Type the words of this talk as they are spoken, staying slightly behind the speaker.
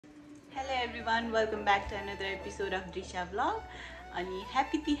everyone, welcome back to another episode of Drisha vlog. अनि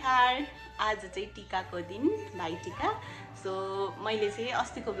happy Tihar. आज चाहिँ टिकाको दिन, भाइ टिका। सो मैले चाहिँ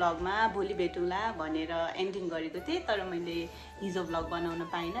अस्तिको भ्लगमा भोलि भेटौँला भनेर एन्डिङ गरेको थिएँ, तर मैले हिजो भ्लग बनाउन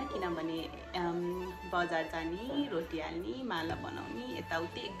पाइनँ किनभने बजार जाने, रोटी हाल्ने, माला बनाउने,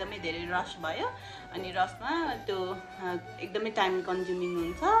 यताउति एकदमै धेरै रस भयो। अनि रसमा त्यो एकदमै टाइम कन्ज्युमिङ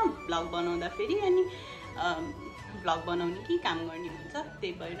हुन्छ भ्लग बनाउँदाखेरि, अनि भ्लग बनाउने कि काम गर्ने हुन्छ,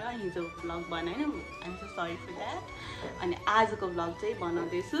 त्यही भएर हिजो vlog बनाएन। I'm so sorry for that. अनि आजको भ्लग चाहिँ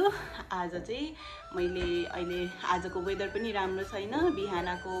बनाउँदैछु। आज चाहिँ मैले अहिले आजको वेदर पनि राम्रो छैन,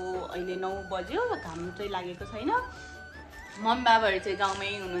 बिहानको अहिले 9 बज्यो, घाम चाहिँ लागेको छैन। मम्मी बाबाहरू चाहिँ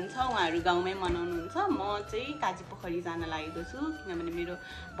गाउँमै हुनुहुन्छ, उहाँहरू गाउँमै मनाउनुहुन्छ। म चाहिँ काजी पोखरी जान लागेको छु किनभने मेरो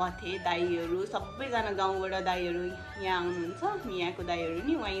भथे दाईहरू सबैजना गाउँबाट दाईहरू यहाँ आउनुहुन्छ। यहाँको दाईहरू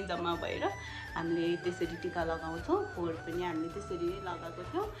नि वहीँ जम्मा भएर हामीले त्यसरी टिका लगाउँछौँ। फोहोर पनि हामीले त्यसरी नै लगाएको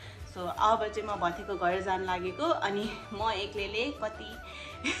थियौँ। सो अब चाहिँ म भथेको घर जान लागेको। अनि म एक्लैले कति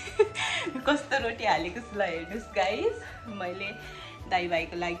कस्तो रोटी हालेको छु ल हेर्नुहोस् गाइस। मैले दाई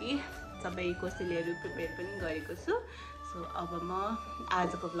भाइको लागि सबै कोसेलीहरू प्रिपेयर पनि गरेको छु। सो अब म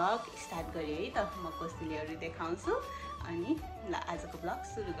आजको भ्लग स्टार्ट गरेँ है त। म कोसेलीहरू देखाउँछु अनि ल आजको भ्लग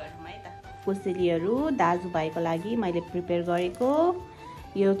सुरु गरौँ है त। कोसेलीहरू दाजुभाइको लागि मैले प्रिपेयर गरेको।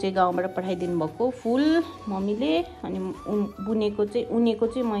 यो चाहिँ गाउँबाट पठाइदिनु भएको फुल मम्मीले, अनि उनेको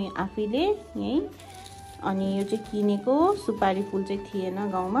चाहिँ म आफैले यहीँ। अनि यो चाहिँ किनेको सुपारी फुल चाहिँ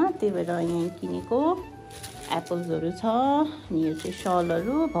थिएन गाउँमा, त्यही भएर यहीँ किनेको। एप्पल्सहरू छ। अनि यो चाहिँ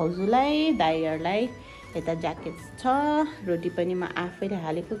सलहरू भाउजूलाई, दाईहरूलाई यता ज्याकेट्स छ। रोटी पनि म आफैले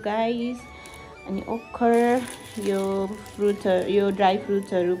हालेको गाइस। अनि ओखर यो फ्रुट्सहरू, यो ड्राई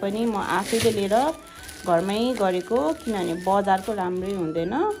फ्रुट्सहरू पनि म आफैले लिएर घरमै गरेको किनभने बजारको राम्रै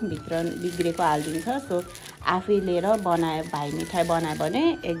हुँदैन, भित्र बिग्रेको हालिदिन्छ। सो आफै लिएर बनायो, भाइ मिठाई बनायो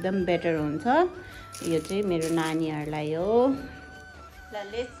भने एकदम बेटर हुन्छ। यो चाहिँ मेरो नानीहरूलाई हो। ल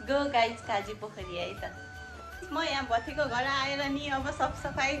लेट्स गो गाइस, काजी पोखरी है त। म यहाँ भथेको घर आएर नि अब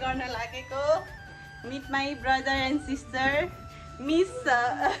सफाइ गर्न लागेको। Meet my brother and sister miss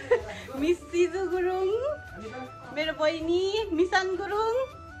सिजु गुरुङ, मेरो बहिनी मिसन गुरुङ,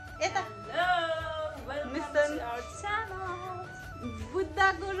 यता mission Buddha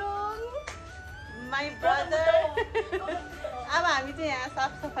Gurung, my brother. अब हामी चाहिँ यहाँ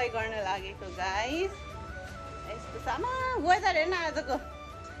साफसफाइ गर्न लागेको गाइस। यस्तो सामा वेदर हेर्न आजको।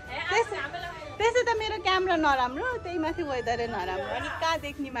 त्यसै त मेरो क्यामेरा नराम्रो, त्यही माथि वेदरै नराम्रो, अनि कहाँ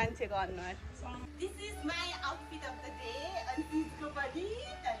देख्ने मान्छेको अनुहार। This is my outfit of the day. And this is Gopadi.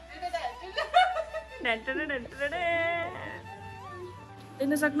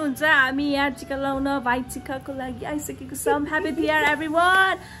 देख्न सक्नुहुन्छ हामी यहाँ टिका लाउन भाइ टिकाको लागि आइसकेको छौँ। Happy Tihar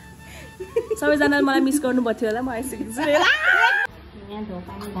everyone. सबैजनाले मलाई मिस गर्नुभएको थियो होला, म आइसकेको छु। यहाँ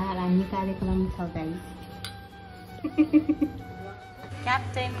धोकामा धारा निकालेको पनि छ गाइस।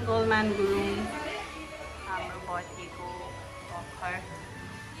 क्याप्टेन गोलमान गुरुङ हाम्रो बर्थडेको भर्खर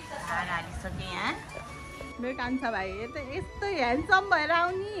धार हालिसके। यहाँ मेरो कान्छा भाइ यस्तो ह्यान्डसम भएर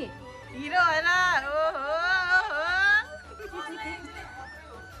आउने हिरो होइन। ओहो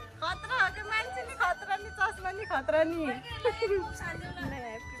खतरा हो मान्छे नि खतरा नि, चस्मा नि खतरा नि।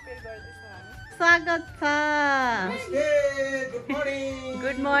 स्वागत छ।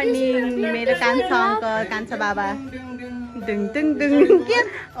 गुड मर्निङ मेरो कान्छा अङ्कल, कान्छा बाबा। डुङ डुङ डुङ के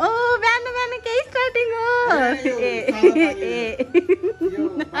ओ बिहान बिहान केही स्टार्टिङ हो।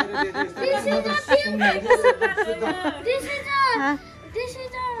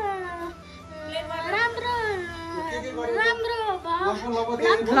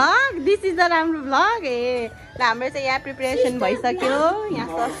 भ्लग दिस इज द राम्रो भ्लग। ए ल हाम्रो चाहिँ यहाँ प्रिपरेसन भइसक्यो। यहाँ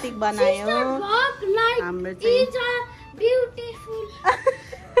सस्टिक बनायो हाम्रो चाहिँ।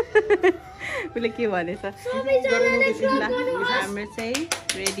 उसले के भनेछ? हाम्रो चाहिँ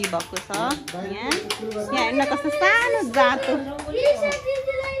रेडी भएको छ। यहाँ हेर्न कस्तो सानो जातो।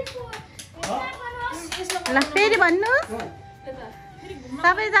 ल फेरि भन्नु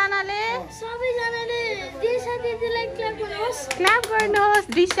सबैजनाले क्ल्याप गर्नुहोस्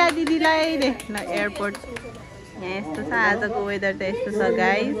दृश्य दिदीलाई। ल एयरपोर्ट यहाँ यस्तो छ। आजको वेदर त यस्तो छ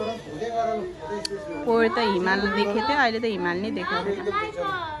गाइस। पोहोर त हिमाल देखेको थियो, अहिले त हिमाल नै देखेको थियो।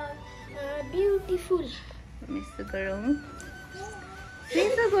 ब्युटिफुल मिसु गुरुङ,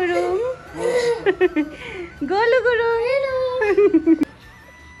 सिसु गुरुङ, गोलु गुरुङ।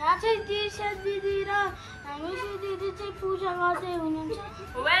 दिदी र मिसु दिदी चाहिँ पूजा गर्दै हुनुहुन्छ।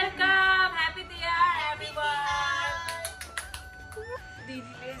 Welcome, happy Tihar everyone.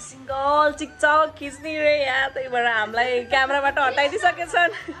 दिदीले सिङ्गल टिकटक खिच्ने रे यहाँ, त्यही भएर हामीलाई क्यामेराबाट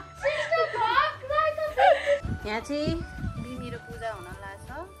हटाइदिइसकेछन्। यहाँ चाहिँ मेरो पूजा हुन लाग्छ।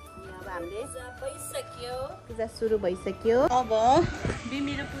 अब हामीले भइसक्यो पूजा सुरु भइसक्यो अब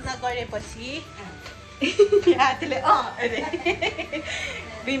बिमिरो पूजा गरेपछि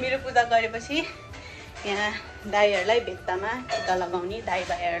बिमिरो पूजा गरेपछि यहाँ दाईहरूलाई भेट्टामा टिका लगाउने दाई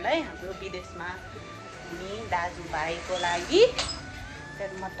भाइहरूलाई हाम्रो विदेशमा हुने दाजुभाइको लागि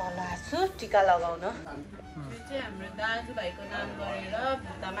त्यहाँदेखि म तल आएको छु टिका लगाउन। यो चाहिँ हाम्रो दाजुभाइको नाम गरेर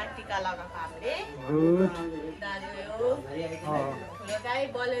भित्तामा टिका लगाएको हामीले दाजु हो ठुलो दाई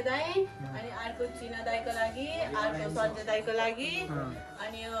बले दाई अनि अर्को चिना दाईको लागि अर्को सञ्जय दाईको लागि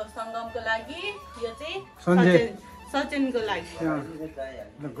अनि यो सङ्गमको लागि यो चाहिँ सचेनको लागि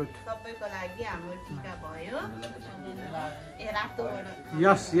सबैको लागि हाम्रो टिका भयो। ए रातोबाट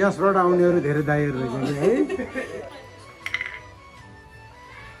यसबाट आउनेहरू धेरै दाईहरू रहेछन् है।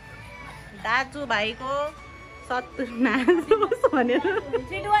 दाजुभाइको 70 नाच्नुहोस् भनेर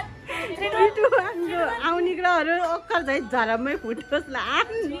आउने ग्रहहरू ओक्कर झै झरममै फुटोस् ल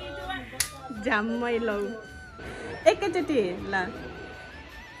झ्याम्मै लौ एकैचोटि ल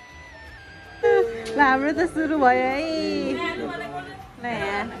हाम्रो त सुरु भयो है ल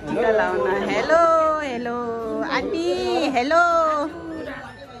यहाँ टिका लाउन। हेलो हेलो आन्टी हेलो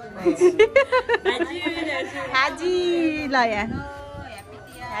हाजी ल यहाँ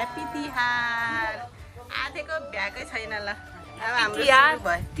ह्याप्पी तिहार आधेको भ्याएकै छैन ल अब हाम्रो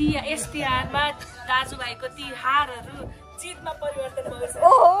यस तिहारमा दाजुभाइको तिहारहरू जितमा परिवर्तन भएको छ।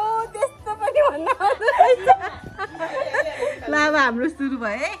 ओहो त्यस्तो पनि भन्न ल अब हाम्रो सुरु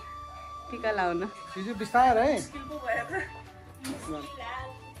भयो है टिका लाउन। सिजु बिस्तारै है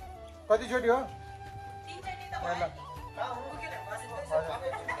कतिचोटि हो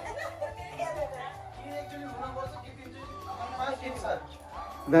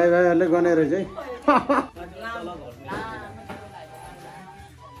दाई भाइहरूले गने रहेछ है।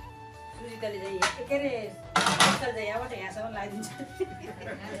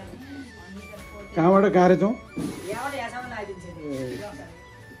 कहाँबाट गाह्रेछौँ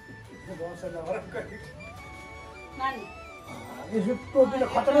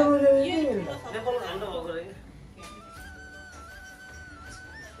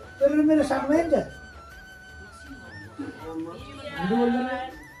मेरो सामने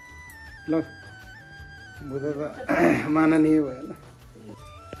ल बुझ त माननीय भयो ल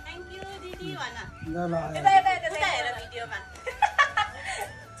थ्याङ्क यू दिदी भन ल यता हेर भिडियोमा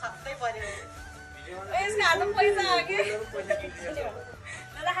छक्कै पर्यो यसको हातमा पैसा हो कि पैसा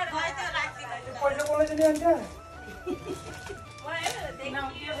बोल्नु चाहिँ अन्त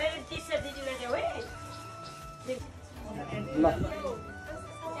ल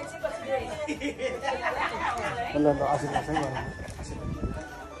ल आशीर्वाद चाहिँ गरौँ।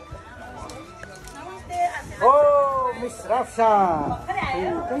 ओ मिस राफ्सा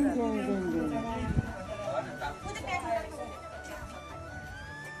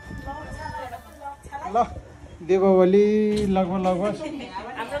ल दीपावली लगभग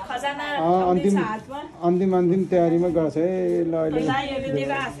अन्तिम तयारीमा गर्छ है ल अहिले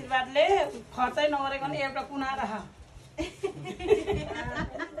आशीर्वादले खर्चै नगरेको एउटा कुना रह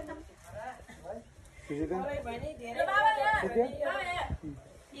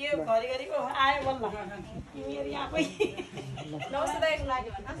यो घरिघरिको आयो बल्ल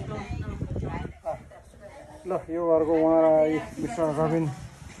ल यो घरको उहाँ मिस्टर रबिन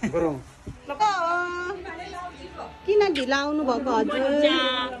गुरुङ किन ढिलो आउनु भएको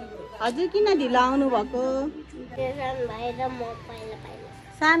हजुर किन ढिलो आउनु भएको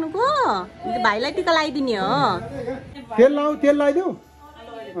सानोको भाइलाई टिका लगाइदिने हो तेल लगाइदेऊ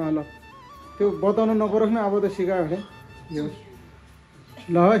ल त्यो बताउनु नपरोस् न अब त सिकायो भने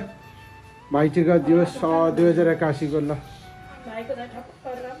ल है भाइटिका दिवस 2081 को ल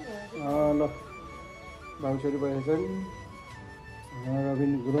ल भाउछोरी भएछन्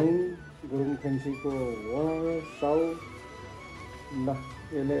रबिन गुरुङ फेन्सीको साउ ल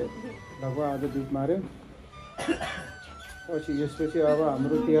यसले लगभग आज दुध मार्यो पछि यसपछि अब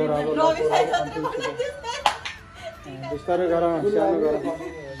हाम्रो तिहार अब बिस्तारै गर सानो गर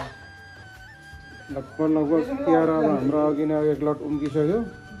लगभग तिहार अब हाम्रो अघि नै एक लट उम्किसक्यो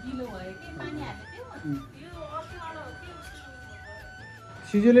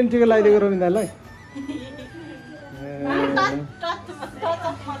सिजुले टिका लगाइदिएको रविन्द्रलाई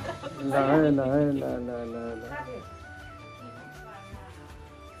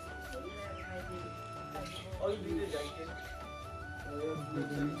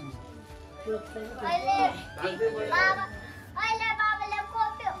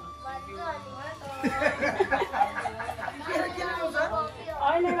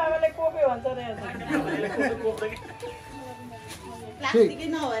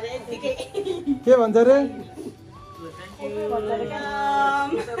के भन्छ रे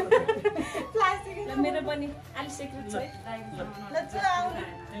पनि अलि सिक्रेट छ है ल चाहिँ आउनु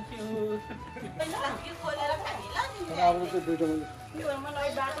थ्याङ्क यू यो खोलेर खाने ल तर अब चाहिँ दुईटा मात्रै। यो मलाई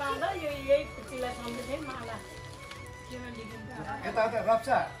बाटो आउँदा यो यही खुसीलाई सम्झिँदै माला केमा लेखिन्छ यता यता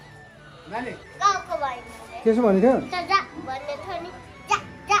रप्सा नानी गाउँको भाइ त्यसो भनेको थियो जा जा भन्ने थियो नि जा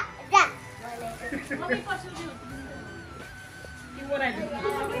जा जा भनेको के बोराइदिनु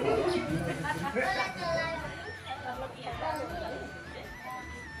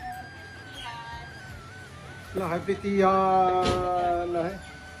ल ह्याप्पी तिहार ल है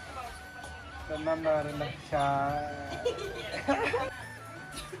नन्दहरू ल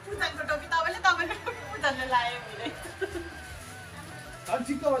पूजनको टोपी तपाईँले तपाईँको टोपी पूजनले लायो भने अब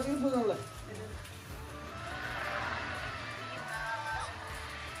चिक्क बसेको बुझाउँला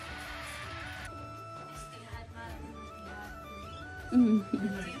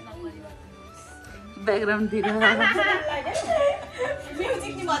ब्याकग्राउन्डतिर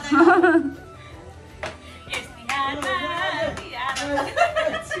म्युजिक नि बजायो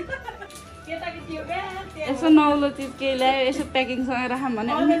केटाकेटी हो क्या यसो नौलो चिज केही ल्यायो यसो प्याकिङसँग राखौँ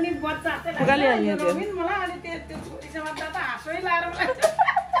भने अलरेडी बच्चा चाहिँ फुकालिहाल्ने त्यो मलाई अनि त्यो छोरीसँग त हाँसै लाएर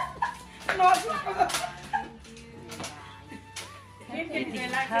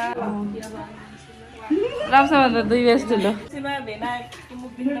राम्रोसँग दुई बेस ठुलो भेना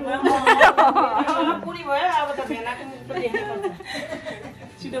मुख देख्नु भयो पुरी भयो अब त भेनाको मुख पनि देख्नुपर्छ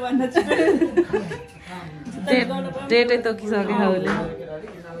छिटोभन्दा छिटो डेटै तोकिसक्यो उसले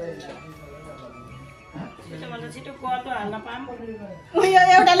छिटोभन्दा छिटो गर्दो हाल्न पाऊँ उयो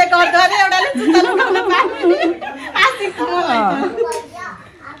एउटाले गर्दो अरे एउटाले जुत्ता लगाउन पाउने आशिक मलाई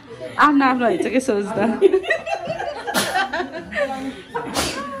आफ्नो आफ्नो हुन्छ के सोच्दा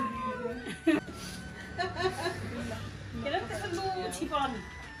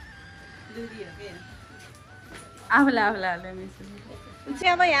आफूलाई हाल्ने मिस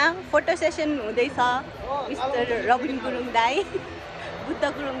चाहिँ अब यहाँ फोटो सेसन हुँदैछ मिस्टर रबिन गुरुङ दाई बुद्ध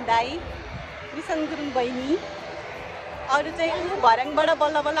गुरुङ दाई विसन गुरुङ बहिनी अरू चाहिँ भर्याङबाट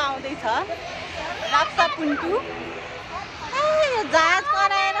बल्ल बल्ल आउँदैछ राप्सा पुन्टु यो जहाज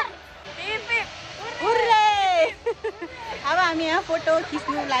कराएर हुर्रे अब हामी यहाँ फोटो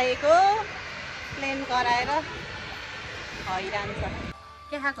खिच्नु लागेको प्लेन कराएर भइरहन्छ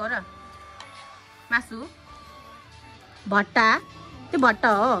के खाएको र मासु भट्टा त्यो भट्टा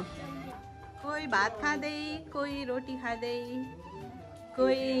हो कोही भात खाँदै कोही रोटी खाँदै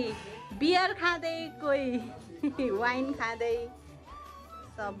कोही बियर खाँदै कोही वाइन खाँदै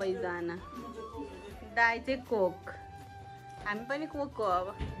सबैजना दाई चाहिँ कोक हामी पनि कोक हो अब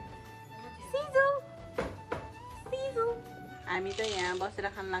सिजु सिजु हामी त यहाँ बसेर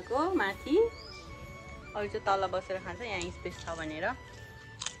खानको माथि अरू चाहिँ तल बसेर खान्छ यहाँ स्पेस छ भनेर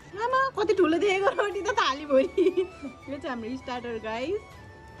आमा कति ठुलो देखेको रोटी त थाली भरि यो चाहिँ हाम्रो स्टार्टर गाइस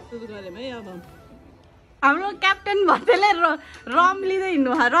सुरु गऱ्यौँ है अब हाम्रो क्याप्टेन भतेले रम लिँदै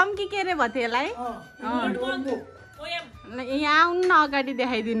हिँड्नु रम कि के अरे भतेलाई यहाँ आउनु न अगाडि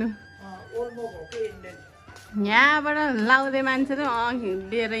देखाइदिनु यहाँबाट लाउँदै मान्छे त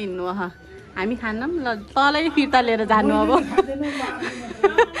लिएर हिँड्नु हामी खान्नौँ ल तलै फिर्ता लिएर जानु अब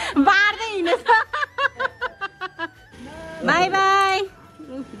बार्दै हिँडेछ बाई बाई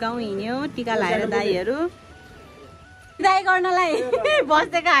गाउँ हिँड्यो टिका लगाएर दाईहरू विदाई गर्नलाई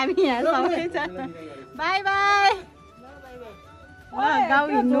बसेको हामी यहाँ सँगै छ बाई बाई गाउँ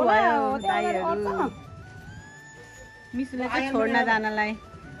हिँड्नु भयो दाईहरू मिसुलाई चाहिँ छोड्न जानलाई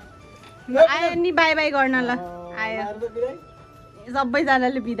आयो नि बाई बाई गर्न ल आयो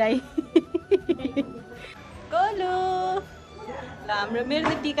सबैजनाले बिदाई गोलु ल हाम्रो मेरो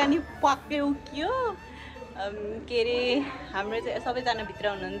चाहिँ टिका नि पक्कै उक्यो के अरे हाम्रो चाहिँ सबैजना भित्र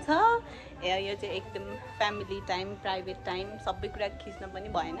हुनुहुन्छ यो चाहिँ एकदम फ्यामिली टाइम प्राइभेट टाइम सबै कुरा खिच्न पनि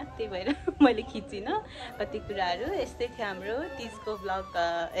भएन त्यही भएर मैले खिचिनँ कति कुराहरू यस्तै थियो हाम्रो तिजको भ्लग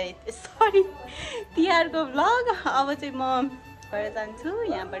सरी तिहारको भ्लग अब चाहिँ म गएर जान्छु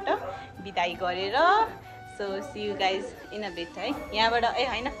यहाँबाट बिदाई गरेर so C you guys in a बेट है यहाँबाट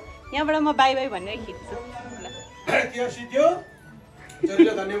होइन यहाँबाट म बाई बाई भनेर खिच्छु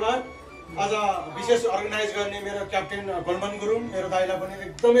ल धन्यवाद आज विशेष अर्गनाइज गर्ने मेरो क्याप्टेन गोलमान गुरुङ मेरो दाइलाई पनि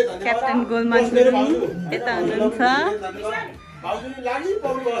एकदमै धन्यवाद क्याप्टेन गोलमान गुरुङ यता हुनुहुन्छ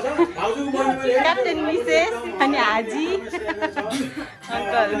क्याप्टेन मिसेस अनि हाजी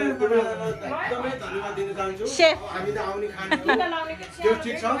अङ्कल सेफ हामी त आउने खाने त्यो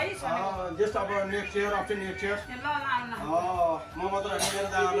ठिक छ जस्ट अब next year after next year म मात्र लिएर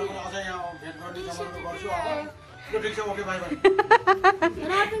जानु अझ यहाँ भेट गर्ने जमानो गर्छु अब ठिक छ ओके बाई बाई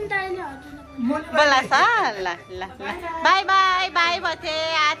बोला सा ल ल बाई बाई बाई भथे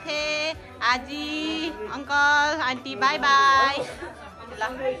आथे आजी अङ्कल आन्टी बाई बाई ल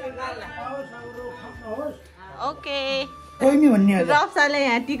ओके कोही नि भन्ने हो रप्साले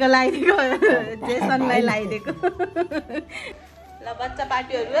यहाँ टिका लगाइदिएको जेसनलाई लगाइदिएको ल बच्चा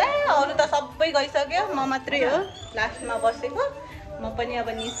पार्टीहरू अरू त सबै गइसक्यो म मात्रै हो लास्टमा बसेको म पनि अब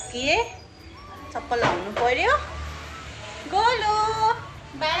निस्किएँ चप्पल लाउनु पर्यो गोलु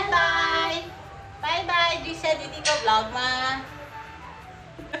बाई बाई बाई बाई दिशा दिदीको भ्लगमा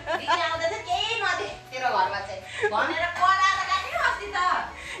आउँदा चाहिँ केही नदे तेरो घरमा चाहिँ भनेर कराएर गएको अस्ति त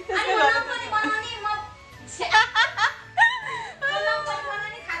अनि मलाई पनि बनाउने म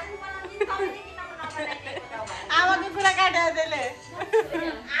आमाको कुरा काट्यो त्यसले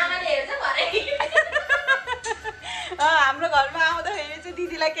आमाले हेर्छ भरे हाम्रो घरमा आउँदाखेरि चाहिँ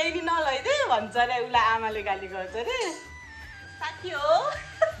दिदीलाई केही नि नलैदे भन्छ अरे उसलाई आमाले गाली गर्छ अरे साथी हो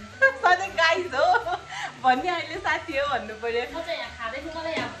सधैँ गाइज हो भन्ने अहिले साथी हो भन्नु पर्यो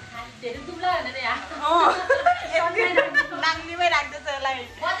नाङ्नीमै राख्दैछ यसलाई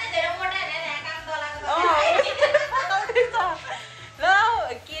र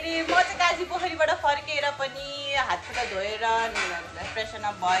के अरे म चाहिँ काजी पोखरीबाट फर्केर पनि हातखुट्टा धोएर फ्रेसन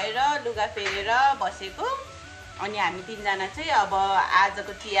अप भएर लुगा फेरेर बसेको अनि हामी तिनजना चाहिँ अब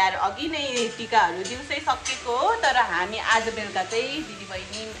आजको तिहार अघि नै टिकाहरू दिउँसै सकेको हो तर हामी आज बेलुका चाहिँ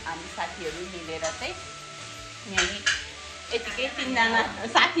दिदीबहिनी हामी साथीहरू मिलेर चाहिँ यहीँ यतिकै तिनजना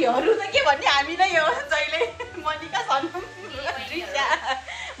साथीहरू त के भन्ने हामी नै हो जहिले मनिका सनम दृश्य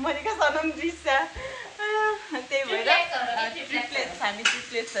मनिका सनम दृश्य त्यही भएर ट्रिप्लेट्स हामी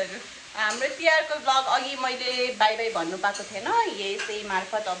ट्रिप्लेट्सहरू हाम्रो तिहारको ब्लग अघि मैले बाई बाई भन्नु पाएको थिएन यसै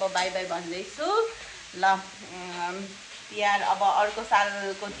मार्फत अब बाई बाई भन्दैछु ल तिहार अब अर्को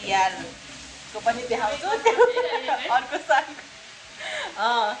सालको तिहारको पनि देखाउँछु अर्को साल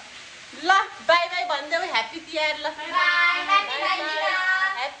ल बाई बाई भनिदेऊ ह्याप्पी तिहार ल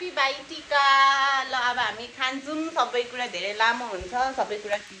ह्याप्पी बाई टिका ल अब हामी खान्छौँ सबै कुरा धेरै लामो हुन्छ सबै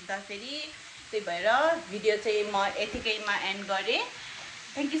कुरा किन्दाखेरि त्यही भएर भिडियो चाहिँ म यतिकैमा एन्ड गरेँ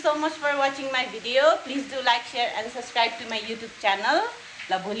thank you so much for watching my video please do like share and subscribe to my YouTube channel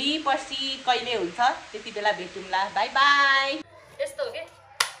ल भोलि पर्सि कहिले हुन्छ त्यति बेला भेटौँला बाई बाई यस्तो हो के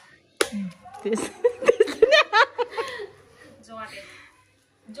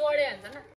जोडे हुन्छ न